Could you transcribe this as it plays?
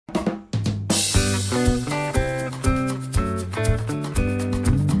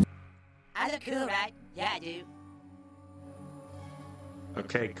look cool, right? Yeah, I do.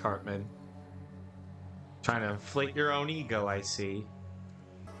 Okay, Cartman. Trying to inflate your own ego, I see.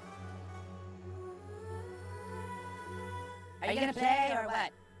 Are you gonna play or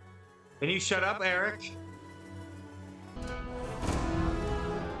what? Can you shut up, Eric?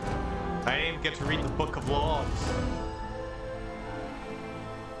 I didn't even get to read the Book of Laws.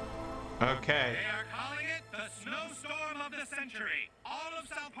 Okay. They are calling it the snowstorm of the century. All of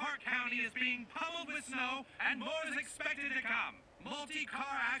South Park County is being pummeled with snow, and more is expected to come.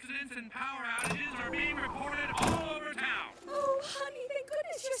 Multi-car accidents and power outages are being reported all over town. Oh, honey, thank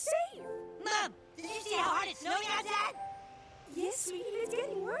goodness you're safe. Mom, did you see how hard it's snowing outside? Yes, sweetie, it's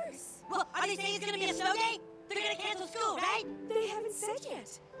getting worse. Well, are they saying it's gonna be a snow day? They're gonna cancel school, right? They haven't said yet.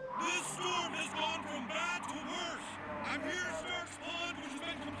 This storm has gone from bad to worse. I'm here at Stark's Pond, which has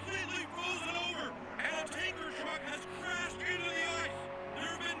been completely frozen over, and a tanker truck has crashed into the ice.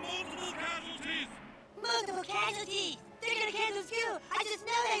 There have been multiple casualties. Multiple casualties! They're gonna cancel school! I just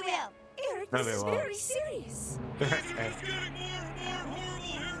know they will! Eric, No, this they is won't. very serious. Things are just getting more and more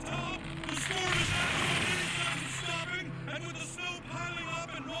horrible here, Tom. The storm is not showing any signs of stopping, and with the snow piling up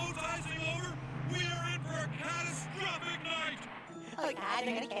and roads icing over, we are in for a catastrophic night. Oh God,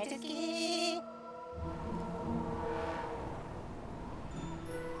 they're gonna cancel school!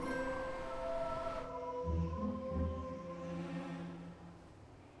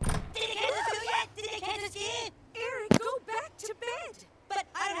 Did they cancel school yet? Did they cancel school? Eric, go back to bed. But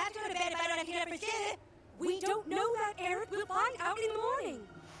I don't have to go to bed if I don't have to get up for school! We don't know that, Eric. We'll find out in the morning.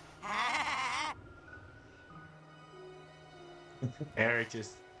 Eric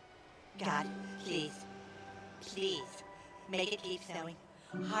just... God, please, please, make it keep snowing.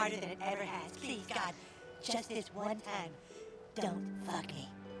 Harder than it ever has. Please, God, just this one time. Don't fuck me.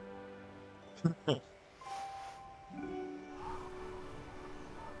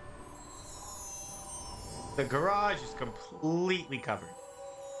 The garage is completely covered.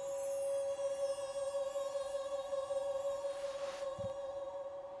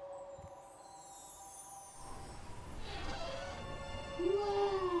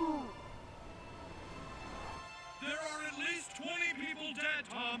 There are at least 20 people dead,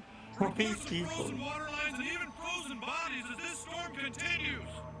 Tom. 20 Reports of people. frozen water lines and even frozen bodies as this storm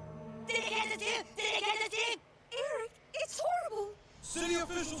continues. Did they cancel too? Did they cancel too? Eric, it's horrible. City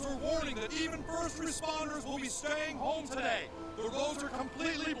officials are warning that even first responders will be staying home today. The roads are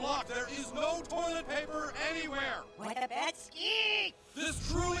completely blocked. There is no toilet paper anywhere. What a bad ski! This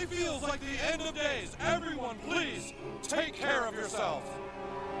truly feels like the end of days. Everyone, please, take care of yourselves.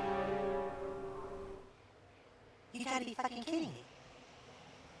 You gotta be fucking kidding me.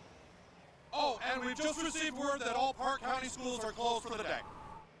 Oh, and we've just received word that all Park County schools are closed for the day.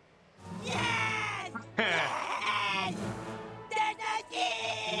 Yes! Yes! There's no ski!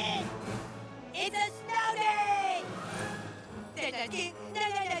 It's a snow day! There's no ski! No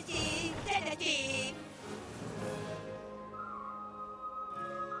ski! There's no ski!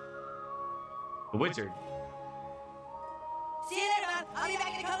 The wizard. See you later, Mom. I'll be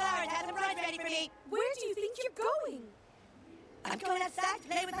back in a couple hours. Have some brunch ready for me. Where do you think you're going? I'm going outside to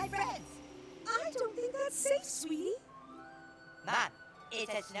play with my friends. I don't think that's safe, sweetie. Mom,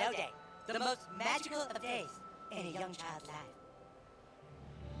 it's a snow day. The most magical of days in a young child's life.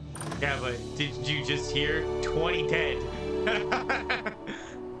 Yeah, but did you just hear 20 dead?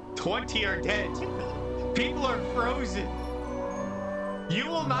 20 are dead. People are frozen. You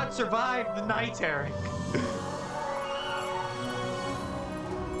will not survive the night, Eric.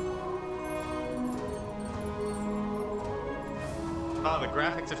 Oh, the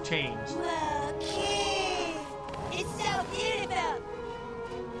graphics have changed. Whoa, kid! It's so beautiful!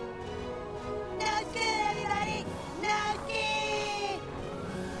 No school, everybody! No ski!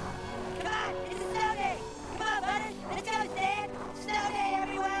 Come on, it's a snow day! Come on, Butters, let's go, Stan! Snow day,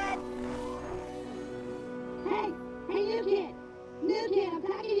 everyone! Hey, new kid! New kid, I'm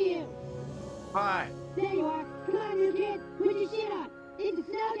talking to you! Hi. There you are! Come on, new kid! Put your shit on! It's a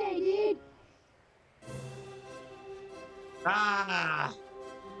snow day, dude! Ah.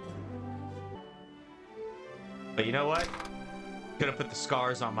 But you know what? Gonna put the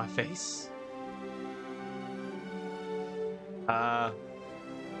scars on my face. And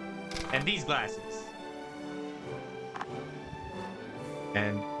these glasses.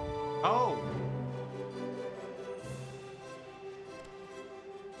 And oh.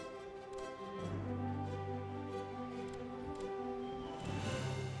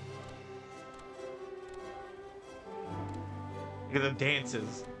 Look at the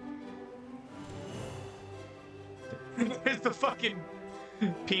dances. There's the fucking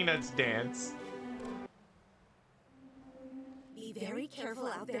Peanuts dance. Be very careful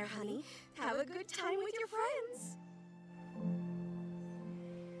out there, honey. Have a good time with your friends.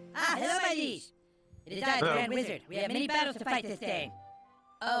 Ah, hello, my liege. It is I, the Grand Wizard. We have many battles to fight this day.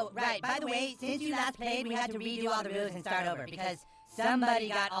 Oh, right. By the way, since you last played, we had to redo all the rules and start over because somebody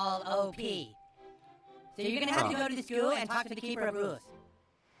got all OP. So you're gonna have to go to the school and talk to the Keeper of Rules.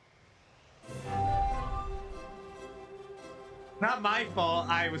 Not my fault.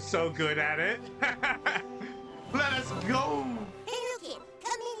 I was so good at it. Let us go. Hey, new kid,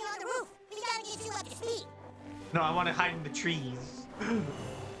 come meet me on the roof. We gotta get you up to speed. No, I want to hide in the trees.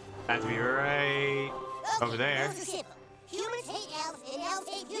 That's me right Okay, over there. rules are simple. Humans hate elves and elves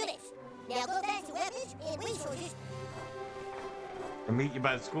hate humans. Now go back to weapons and resources. I'll meet you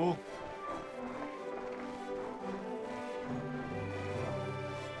by the school.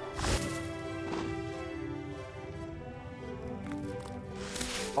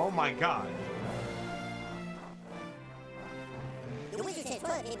 Oh my god. The wizard says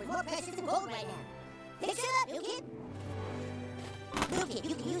toilet paper is more precious than gold right now. Fix it up, new kid. New kid,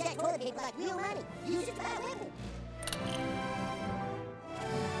 you can use that toilet paper like real money. Use it to buy a weapon.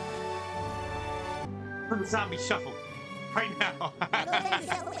 Do the zombie shuffle right now. Go get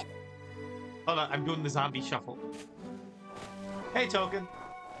yourself a whip. Hold on, I'm doing the zombie shuffle. Hey, Token.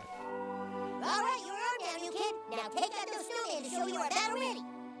 All right, you're armed now, new kid. Now take out those snowmen to show you are battle ready.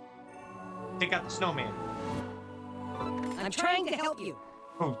 Take out the snowman. I'm trying to help you.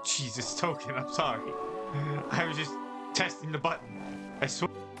 Oh, Jesus, Token, I'm sorry. I was just testing the button. I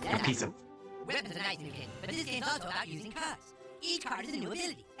swear. A piece of... Weapons are nice, new kid, but this game's also about using cards. Each card is a new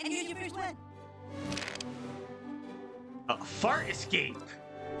ability, and here's your first one. A fart escape.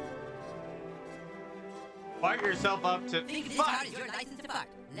 Fire yourself up to... Think of this card as your license to fart.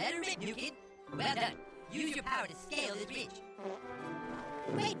 Let her rip, new kid. Well done. Use your power to scale this bridge.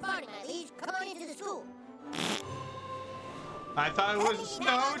 Great farting, my liege. Come on into the school. I thought it was a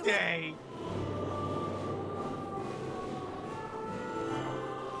snow day.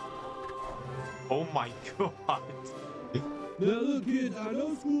 Oh my god. Now look, kid, I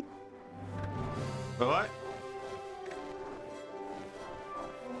know school. What?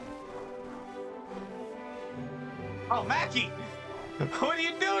 Oh, Mackie! What are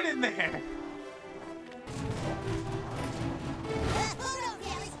you doing in there? Hold on,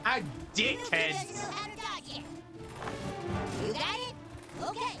 Dallas. Ah, You dickhead! doesn't know how to dodge yet. You got it?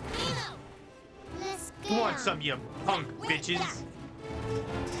 Okay, Nemo. Let's go. You want some, you punk bitches?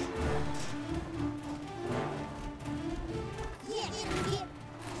 Yeah, get him.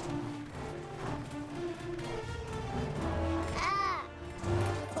 Ah.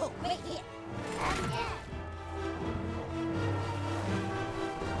 Oh, wait here. Yeah.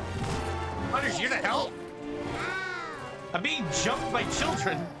 Hunter's here to help? Ow. I'm being jumped by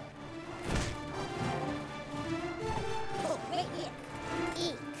children. Oh, wait here.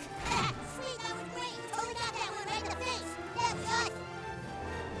 Eek. Ah, sweet, that was great. You totally got that one right in the face. That was awesome.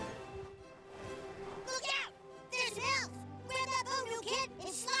 Look out! There's elves! Grab that bow, new kid,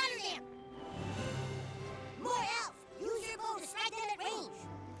 and slaughter them! More elves! Use your bow to strike them at range!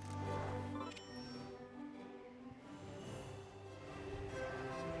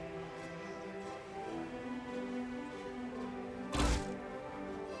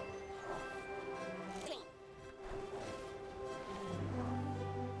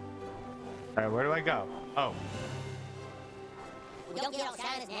 Alright, where do I go? Oh. Don't get all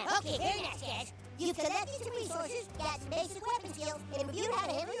silent now. Okay, very nice, guys. You've collected some resources, got some basic weapon skills, and reviewed how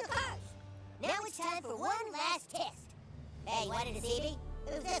to handle your cars. Now it's time for one last test. Hey, you wanted to see me?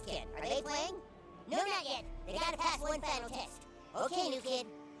 Who's this kid? Are they playing? No, not yet. They gotta pass one final test. Okay, new kid.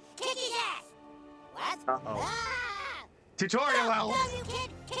 Kick his ass! What? Uh-oh. Ah! Tutorial Go, elf! go, new kid!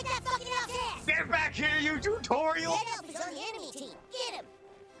 Kick that fucking elf's ass! Get back here, you tutorial! That elf is on the enemy team. Get him!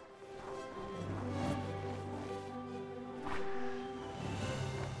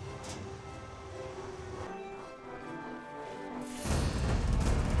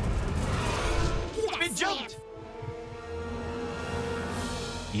 You got Been slammed. jumped!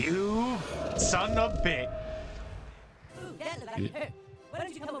 You son of a bitch! Ooh, that looked like it hurt. Why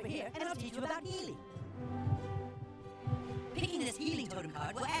don't you come over here and I'll teach you about healing. Picking this healing totem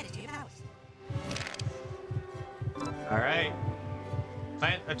card will add it to your powers. Alright.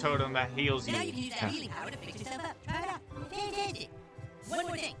 Plant a totem that heals you. Now you can use that healing power to fix yourself up. Try it out. Fantastic. One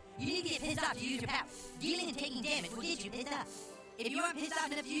more thing. You need to get pissed off to use your power. Dealing and taking damage will get you pissed off. If you aren't pissed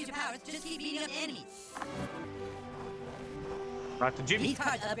off enough to use your powers, just keep beating up enemies. Brought to Jimmy. These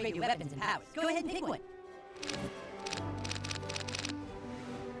cards upgrade your weapons and powers. Go ahead and pick one.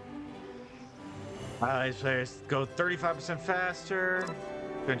 Let's go 35% faster.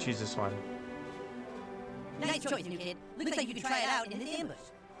 Gonna choose this one. Nice choice, new kid. Looks like you could try it out in this ambush.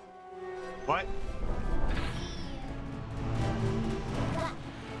 What?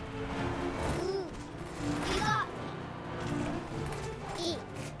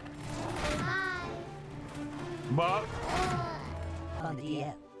 Buff. On the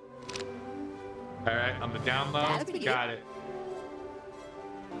DL. Alright, on the down low. That's pretty Got good. it.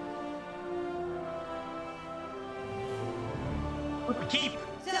 Keep.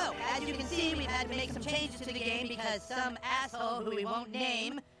 So, as you can see, we've had to make some changes to the game because some asshole who we won't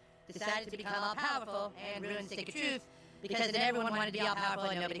name decided to become all-powerful and ruin Stick of Truth because then everyone wanted to be all-powerful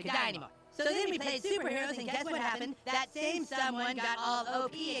and nobody could die anymore. So then we played superheroes, and guess what happened? That same someone got all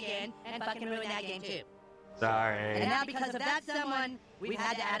OP again and fucking ruined that game too. Sorry. And now because of that someone, we've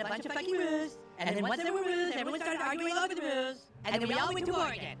had to add a bunch of fucking rules. And then once there were rules, everyone started arguing over the rules. And then we all went to war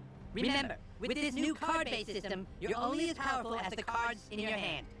again. Remember, with this new card-based system, you're only as powerful as the cards in your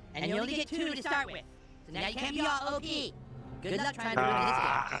hand. And you only get 2 to start with. So now you can't be all OP. Good luck trying to ruin this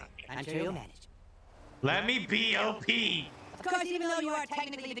game. I'm sure you'll manage. Let me be OP. Of course, even though you are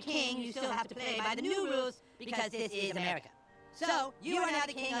technically the king, you still have to play by the new rules because this is America. So, you are now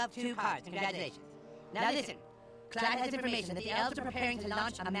the king of 2 cards. Congratulations. Now listen, Clyde has information that the elves are preparing to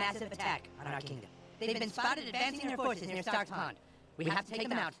launch a massive attack on our kingdom. They've been spotted advancing their forces near Stark's Pond. We have to take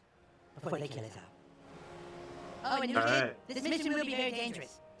them out before they kill us all. Oh, and new kid, this mission will be very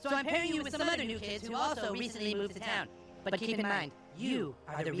dangerous. So I'm pairing you with some other new kids who also recently moved to town. But keep in mind, you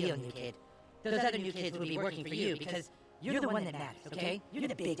are the real new kid. Those other new kids will be working for you because you're the one that matters, okay? You're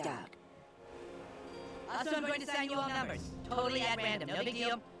the big dog. Also, I'm going to assign you all numbers. Totally at random, no big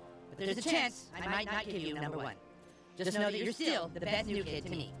deal. But there's a chance I might not give you number 1. Just know that you're still the best new kid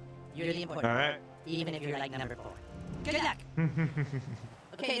to me. You're the important one. Alright. Even if you're like number 4. Good luck!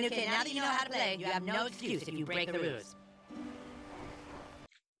 Okay, new kid, now that you know how to play, you have no excuse if you break the rules.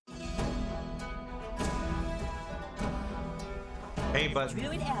 Hey, bud.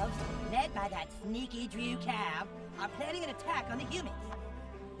 Druid elves, led by that sneaky Drew cow, are planning an attack on the humans.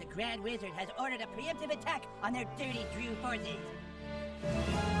 The Grand Wizard has ordered a preemptive attack on their dirty Drew forces.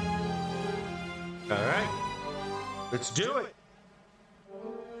 Alright. Let's do it.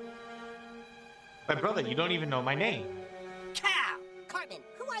 My brother, you don't even know my name. Cow! Cartman,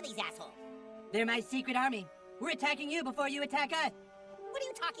 who are these assholes? They're my secret army. We're attacking you before you attack us. What are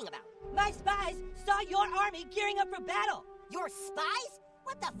you talking about? My spies saw your army gearing up for battle. Your spies?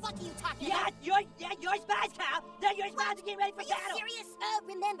 What the fuck are you talking Yeah, about? your spies, Cow. They're your spies to get ready for Are you battle. serious?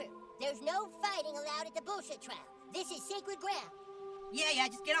 Remember, there's no fighting allowed at the bullshit trial. This is sacred ground. Yeah,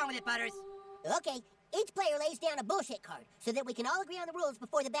 just get on with it, Butters. Okay, each player lays down a bullshit card so that we can all agree on the rules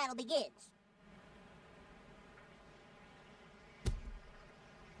before the battle begins.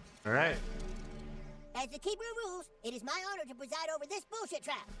 Alright. As the keeper of rules, it is my honor to preside over this bullshit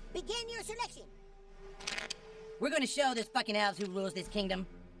trial. Begin your selection. We're gonna show this fucking elves who rules this kingdom.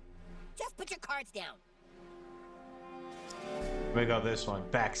 Just put your cards down. Let me go this one.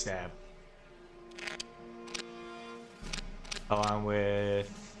 Backstab. Along with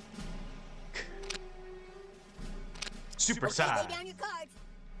Super Okay, Side. lay down your cards.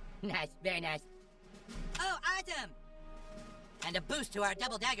 Nice, very nice. Oh, item! And a boost to our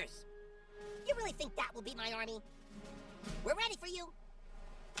double daggers. You really think that will beat my army? We're ready for you.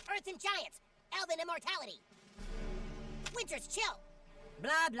 Earth and Giants. Elven Immortality. Winter's Chill.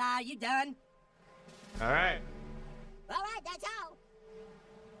 Blah, blah, you done? Alright. All right, that's all.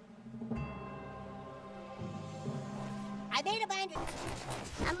 I made a binder.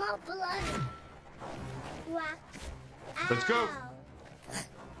 I'm all bloody. Whack. Let's go.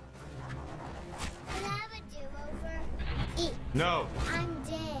 Can I have a do-over? Eek. No. I'm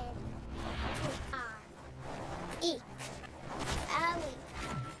dead. Eek. Owie.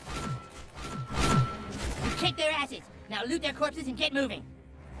 You kicked their asses. Now loot their corpses and get moving.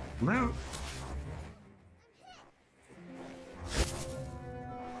 Loot.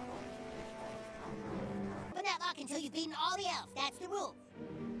 Put that lock until you've beaten all the elves. That's the rule.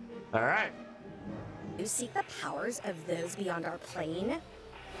 Alright. You seek the powers of those beyond our plane?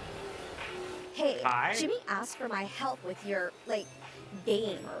 Hey, Hi. Jimmy asked for my help with your,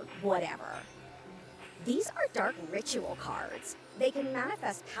 game or whatever. These are dark ritual cards. They can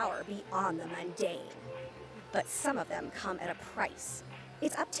manifest power beyond the mundane. But some of them come at a price.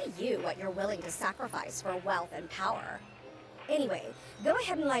 It's up to you what you're willing to sacrifice for wealth and power. Anyway, go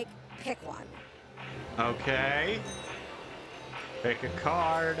ahead and, pick one. Okay. Pick a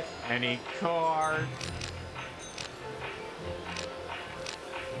card. Any card.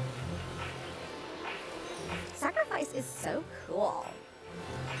 Sacrifice is so cool.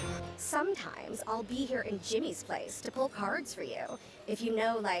 Sometimes I'll be here in Jimmy's place to pull cards for you, if you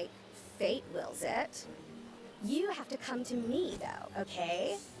know, fate wills it. You have to come to me, though,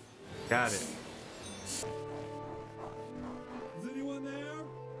 okay? Got it. Is anyone there?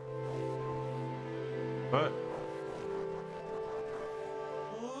 What?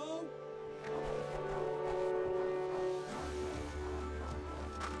 Hello?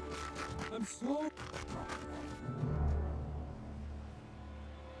 I'm sorry.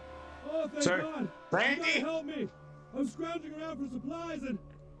 Oh, thank Sir, God. Randy? You gotta help me. I'm scrounging around for supplies and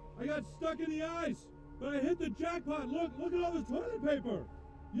I got stuck in the ice. But I hit the jackpot. Look at all this toilet paper.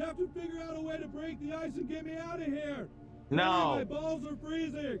 You have to figure out a way to break the ice and get me out of here. No. My balls are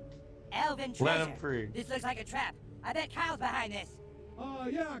freezing. Elven Let treasure. him free. This looks like a trap. I bet Kyle's behind this.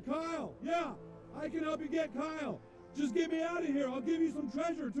 Yeah, Kyle. Yeah, I can help you get Kyle. Just get me out of here. I'll give you some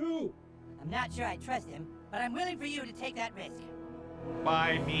treasure, too. I'm not sure I trust him, but I'm willing for you to take that risk.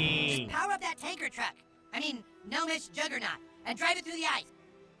 By me. Just power up that tanker truck. I mean, gnomish juggernaut, and drive it through the ice.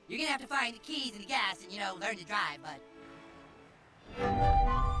 You're gonna have to find the keys and the gas and, learn to drive, but...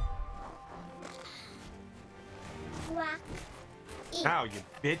 Quack. Ow, you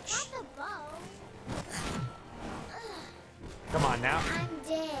bitch. Not the bow. Come on now. I'm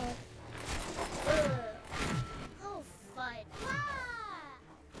dead. Ugh. Oh, fun. Ah!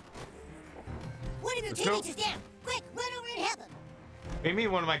 One of your Let's go. teammates is down. Quick, run over and help him. What do you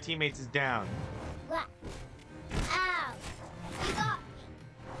mean one of my teammates is down? What? Ow! You got me.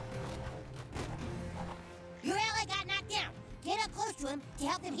 Your ally got knocked down. Get up close to him to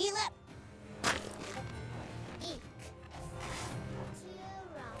help him heal up. Eek.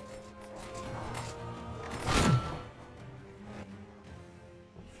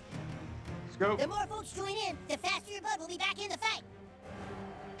 Let's go. The more folks join in, the faster your bud will be back in the fight.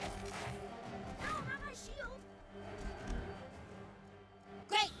 No, not my shield.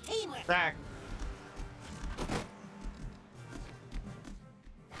 Great teamwork. Back.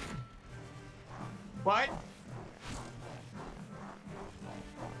 What?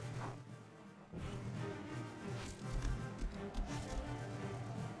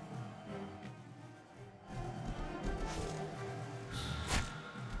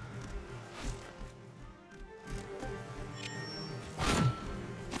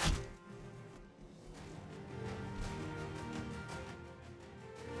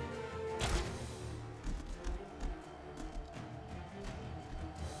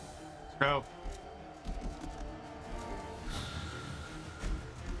 Let's go.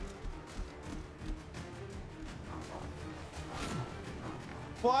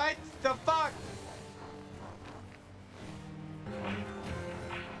 What the fuck?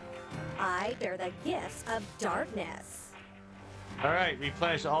 I bear the gifts of darkness. Alright,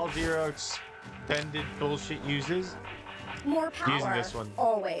 replenish all zero extended bullshit uses. More power, Using this one.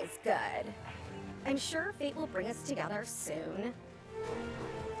 always good. I'm sure fate will bring us together soon.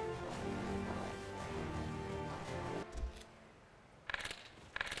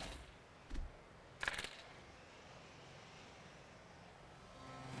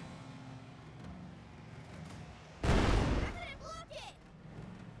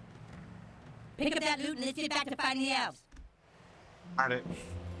 Pick up that loot and let's get back to fighting the elves. Got it.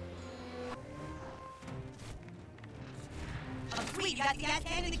 Oh, sweet, you got the gas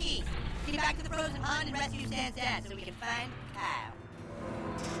can and the keys. Get back to the frozen pond and rescue Stan's dad so we can find Kyle.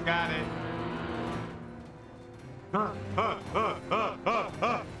 Got it.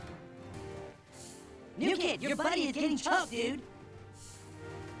 New kid, your buddy is getting choked, dude.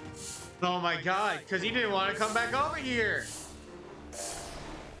 Oh my god, because he didn't want to come back over here.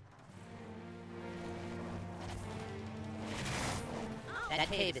 That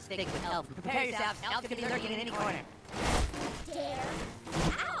cave is thick with elves. Prepare yourselves, elves could be lurking in any corner. Dare.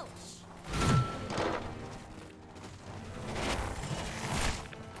 Ouch!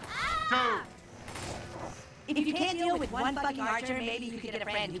 Go. If you can't deal with one fucking archer, maybe you could get a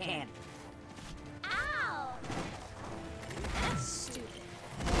friend who can. Ow! That's stupid.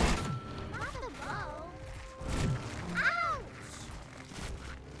 Not the bow. Ouch!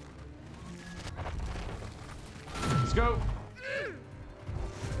 Let's go.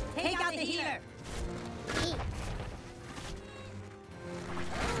 Take out the healer. Eek.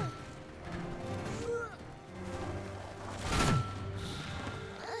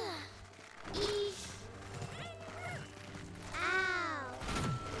 Eek. Ow.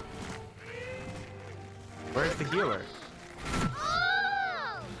 Where's the healer?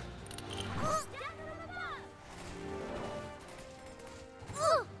 Oh!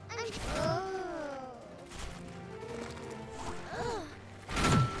 Oh! I'm... Oh.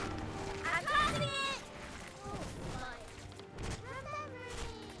 I'm causing it! Oh, fine. Remember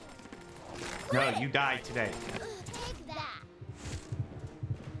me. No, you died today. Take that.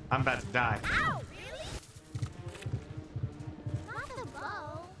 I'm about to die. Ow, really?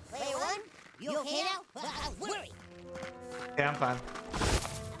 You okay now? I was worried. Yeah, I'm fine.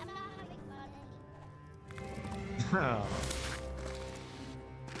 Oh.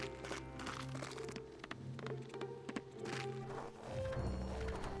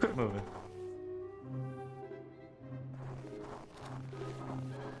 Quit moving.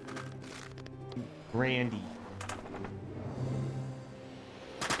 Randy.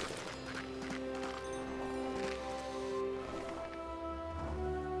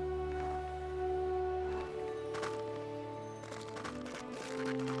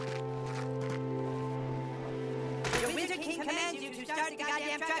 Your Wizard King commands you to start the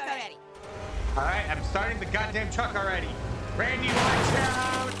goddamn truck already. All right, I'm starting the goddamn truck already. Randy, watch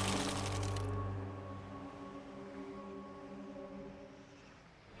out!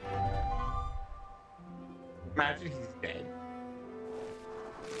 Imagine he's dead.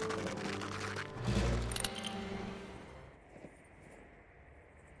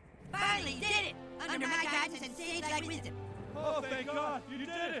 Finally, you did it! Under my guidance and sage like wisdom. Oh, thank God! You did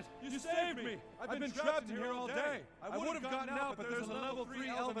it! You saved me! I've been trapped in here all day. I would have gotten out, but there's a level 3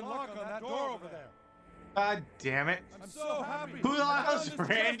 elven lock on that door over there. God damn it. I'm so happy. Who allows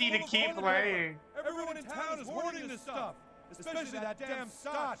Randy to keep playing? Everyone in town is hoarding this stuff, especially that damn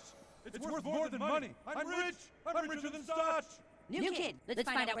scotch. It's worth more than money. I'm rich. I'm richer than scotch. New kid, let's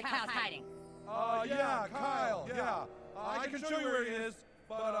find out where Kyle's hiding. Yeah, Kyle. Yeah. I can show you where he is.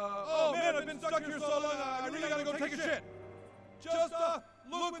 But oh man, I've been stuck here so long. I really gotta go take a shit. Just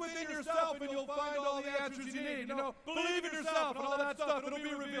look within yourself and you'll find all the answers you need. You know, believe in yourself and all that stuff. It'll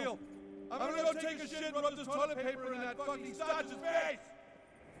be revealed. I'm gonna go take a shit and rub this toilet paper in that fucking scotch's face.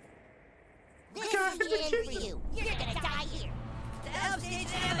 This is the end for you. You're gonna die here. The elves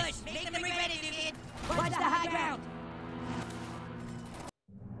staged an ambush. Make them ready, new kid. Watch the high ground.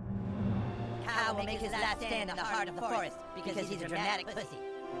 Kyle will make his last stand in the heart of the forest because he's a dramatic pussy.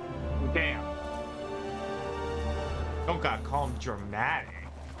 Damn. Don't gotta call him dramatic.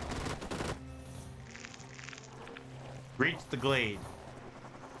 Reach the glade.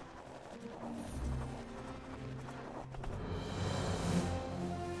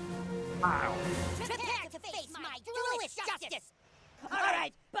 Wow. Prepare to face my truest justice. All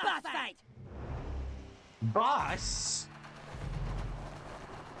right, boss fight. Boss?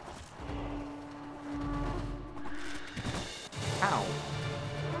 Ow.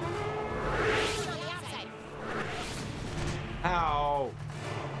 On the outside. Ow.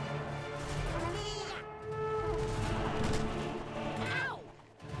 Ow!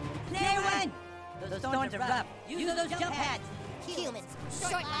 Clear one. Those thorns are rough. Use those jump pads. Humans,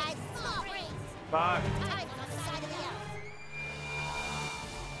 short lives, small brains. Fuck. I'm on the side of the elves.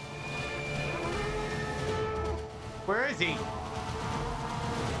 Where is he?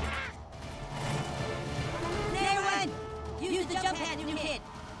 Clear one. Use the jump pad, new kid.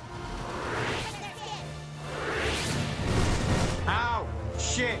 Ow.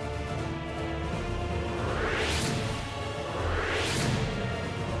 Shit.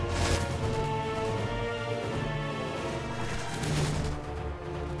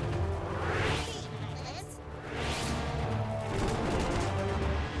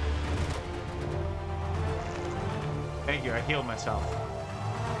 Thank you, I healed myself.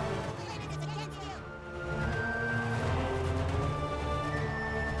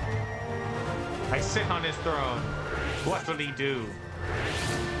 I sit on his throne. What will he do?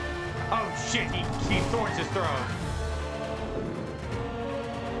 Oh shit, he thorns his throne.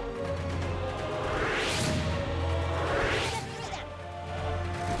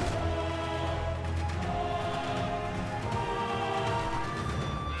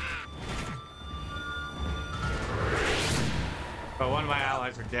 But one of my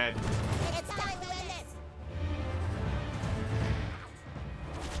allies are dead. It's time to end this.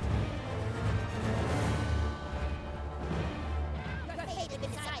 Your fate has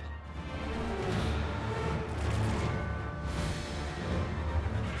been decided.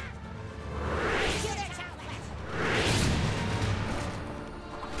 Shoot their child left.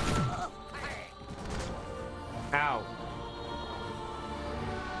 Ow.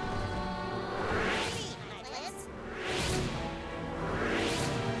 Leave, my lance.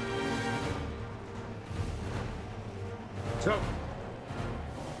 So.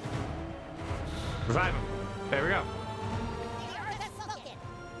 Revive him. There we go. The earth has spoken.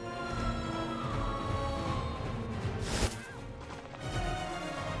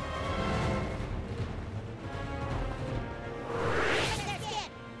 Look at their skin.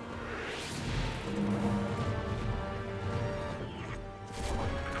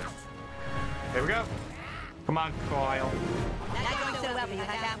 There we go. Come on, Coil. Not going so well for you,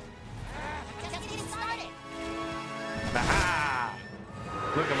 huh, Tom? Just getting started. Aha!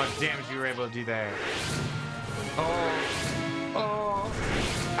 Look how much damage you were able to do there. Oh. Oh.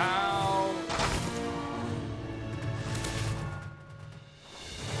 Ow.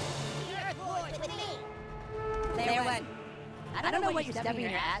 There one. I don't know what you're stuffing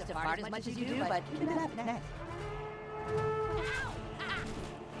in your ass to fart as much as you do, but keep it up. Nice.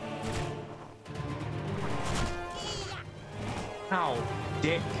 Ow,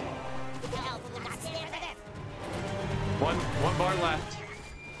 dick. One bar left.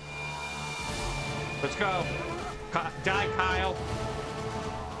 Let's go. Die, Kyle.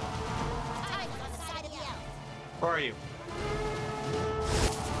 Where are you?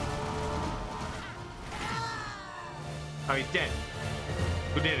 Oh, he's dead.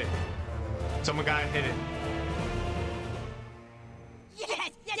 Who did it? Someone got hit it.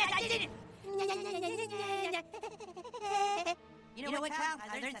 Yes, I did it. You know what, Kyle?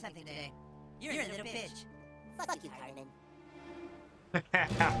 I learned something today. You're a little bitch. Fuck you, Cartman.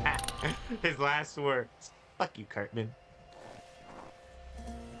 His last words. Fuck you, Cartman.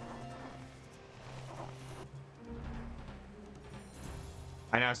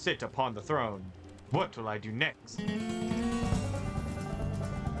 I now sit upon the throne. What will I do next?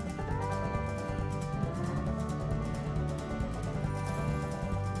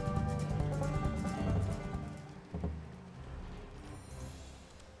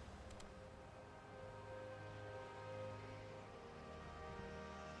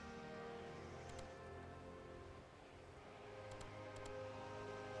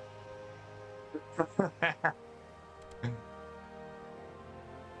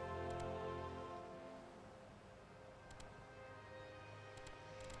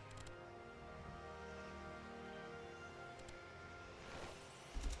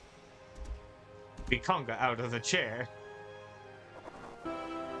 Be conga out of the chair.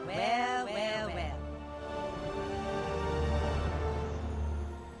 Well.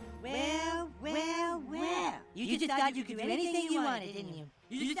 You just thought you could do anything you wanted, didn't you?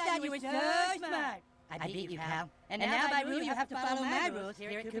 You just thought you were so smart. I beat you, pal. And now by rule, you have to follow my rules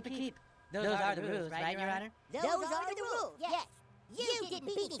here at Koopa Keep. Those are the rules, right, Your Honor? Those are the rules, yes. You didn't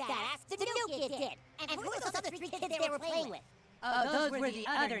beat me, fat ass. The new kid did. And who are those other 3 kids they were playing with? Oh, those were the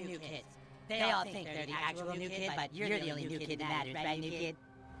other new kids. They all think they're the actual new kid, but you're the only new kid that matters, right, new kid?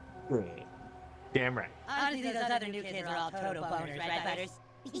 Damn right. Honestly, those other new kids are all total boners, right, Butters?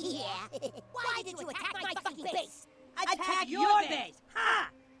 Yeah. Why did you attack my fucking base? Attack your base! Ha!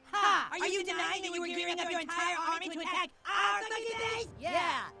 Ha! Are you denying that you were gearing up your entire army to attack our fucking base?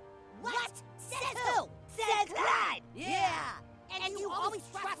 Yeah! What? Says who? Says Clyde! Yeah! And you always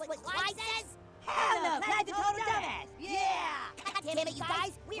trust what Clyde says? Hell no! Clyde's a total dumbass! Yeah! God damn it, you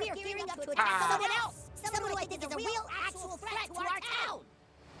guys! We are gearing up to attack someone else! Someone who I think is a real, actual threat to our town!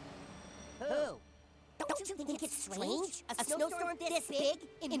 Who? Don't you think it's strange? A snowstorm this big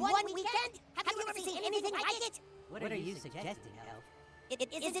in one weekend? Have you ever seen anything like it? What are you suggesting, Elf?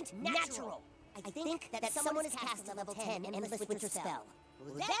 It isn't natural. I think that someone has cast a level 10 endless winter spell.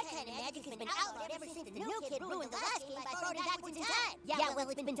 That kind of magic has been outlawed ever since the new kid ruined the last game by throwing it backwards in time. Yeah, well,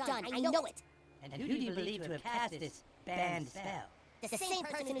 it's been done. I know it. And who do you believe to have cast this banned spell? The same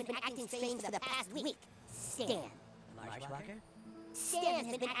person who's been acting strange for the past week. Stan. Marshwalker? Stan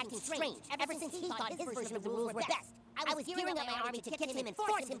has been acting strange ever since he thought his version of the rules were best. I was gearing up my army to get him and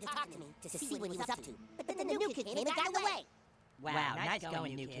force him to talk to me to see what he was up to. But then the new kid came and got in the way. Wow, nice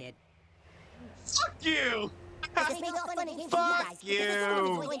going, new kid. Fuck you! This made all fun and games for you guys. Because the storm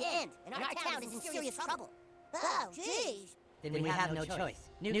is going to end, and our town is in serious trouble. Oh, jeez. Then we have no choice.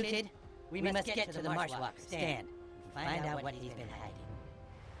 New kid, we must get to the Marshwalker stand and find out what he's been hiding.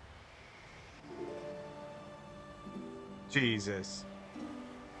 Jesus.